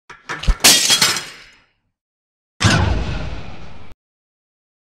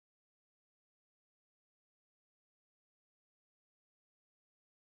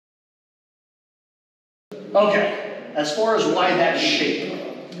Okay, as far as why that shape,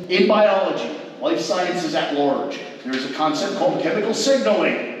 in biology, life sciences at large, there's a concept called chemical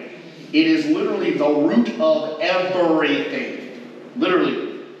signaling. It is literally the root of everything.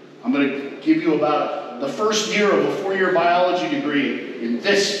 Literally. I'm going to give you about the first year of a 4-year biology degree in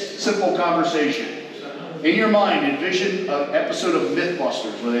this simple conversation. In your mind, envision an episode of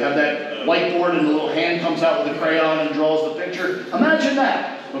Mythbusters where they have that whiteboard and the little hand comes out with a crayon and draws the picture. Imagine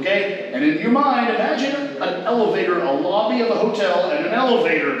that, okay? And in your mind, imagine an elevator, a lobby of a hotel, and an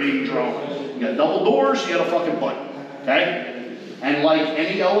elevator being drawn. You got double doors, you got a fucking button, okay? And like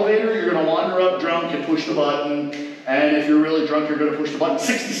any elevator, you're going to wander up drunk and push the button. And if you're really drunk, you're going to push the button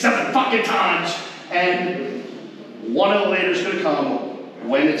 67 fucking times. And one elevator's going to come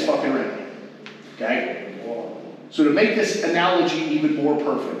when it's fucking ready, okay? So to make this analogy even more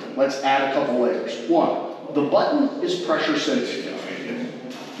perfect, let's add a couple layers. One, the button is pressure sensitive,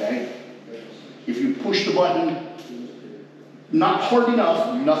 okay? If you push the button not hard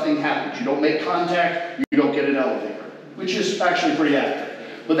enough, nothing happens. You don't make contact, you don't get an elevator, which is actually pretty accurate.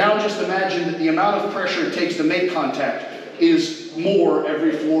 But now just imagine that the amount of pressure it takes to make contact is more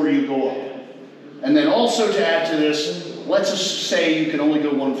every floor you go up. And then also to add to this, let's just say you can only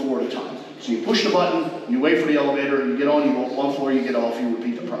go one floor at a time. So you push the button, you wait for the elevator, you get on, you go up one floor, you get off, you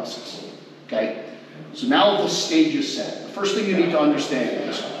repeat the process, okay? So now the stage is set. The first thing you need to understand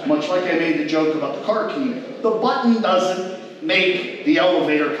is, much like I made the joke about the car key, the button doesn't make the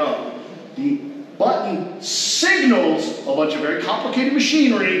elevator come. The button signals a bunch of very complicated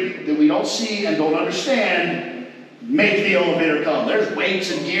machinery that we don't see and don't understand make the elevator come. There's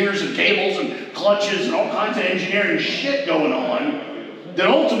weights and gears and cables and clutches and all kinds of engineering shit going on that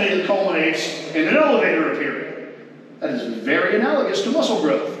ultimately culminates in an elevator appearing. That is very analogous to muscle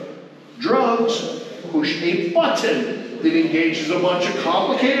growth. Drugs push a button that engages a bunch of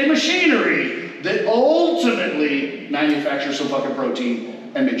complicated machinery that ultimately manufactures some fucking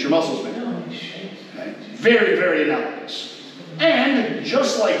protein and makes your muscles bigger. Okay? Very, very analogous. And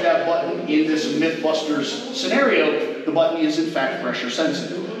just like that button in this Mythbusters scenario, the button is in fact pressure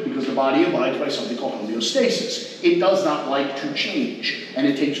sensitive because the body abides by something called homeostasis. It does not like to change, and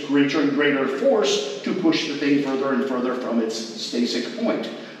it takes greater and greater force to push the thing further and further from its stasic point.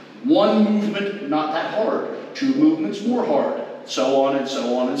 One movement, not that hard. 2 movements, more hard. So on and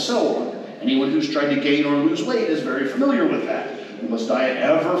so on and so on. Anyone who's tried to gain or lose weight is very familiar with that. You must diet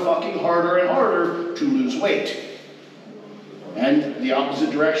ever fucking harder and harder to lose weight. And the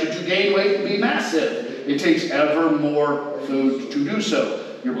opposite direction to gain weight would be massive. It takes ever more food to do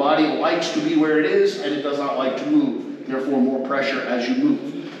so. Your body likes to be where it is, and it does not like to move. Therefore, more pressure as you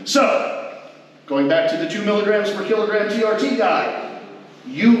move. So, going back to the 2 milligrams per kilogram TRT guy,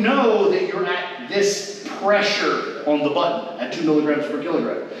 you know that you're at this pressure on the button at 2 milligrams per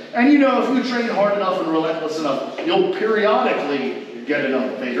kilogram. And you know if you train hard enough and relentless enough, you'll periodically get an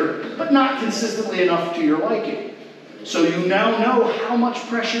elevator, but not consistently enough to your liking. So you now know how much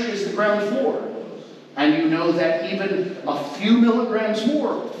pressure is the ground floor. And you know that even a few milligrams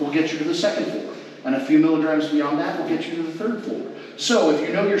more will get you to the 2nd floor. And a few milligrams beyond that will get you to the 3rd floor. So if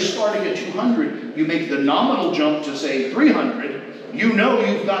you know you're starting at 200, you make the nominal jump to say 300, you know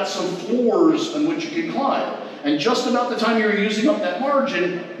you've got some floors on which you can climb. And just about the time you're using up that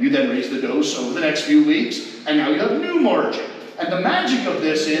margin, you then raise the dose over the next few weeks, and now you have new margin. And the magic of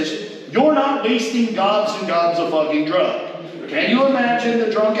this is, you're not wasting gobs and gobs of fucking drug. Can you imagine the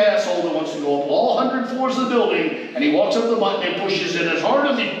drunk asshole that wants to go up all 100 floors of the building, and he walks up the button and pushes it as hard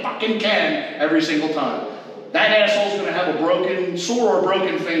as he fucking can every single time? That asshole's going to have a broken, sore or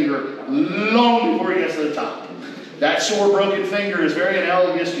broken finger long before he gets to the top. That sore broken finger is very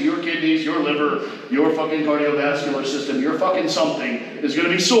analogous to your kidneys, your liver, your fucking cardiovascular system, your fucking something is going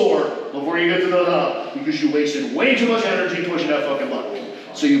to be sore before you get to the top because you wasted way too much energy pushing that fucking button.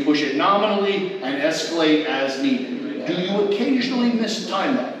 So you push it nominally and escalate as needed. Do you occasionally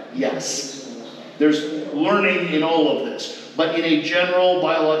mistime that? Yes. There's learning in all of this. But in a general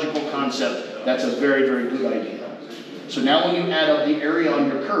biological concept, that's a very, very good idea. So now when you add up the area on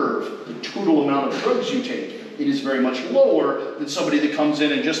your curve, the total amount of drugs you take, it is very much lower than somebody that comes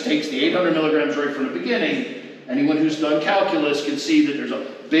in and just takes the 800 milligrams right from the beginning. Anyone who's done calculus can see that there's a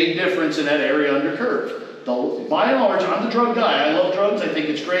big difference in that area on your curve. By and large, I'm the drug guy. I love drugs. I think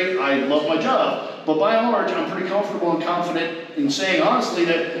it's great. I love my job. But by and large, I'm pretty comfortable and confident in saying honestly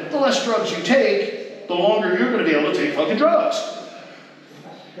that the less drugs you take, the longer you're going to be able to take fucking drugs.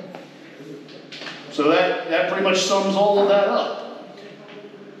 So that pretty much sums all of that up.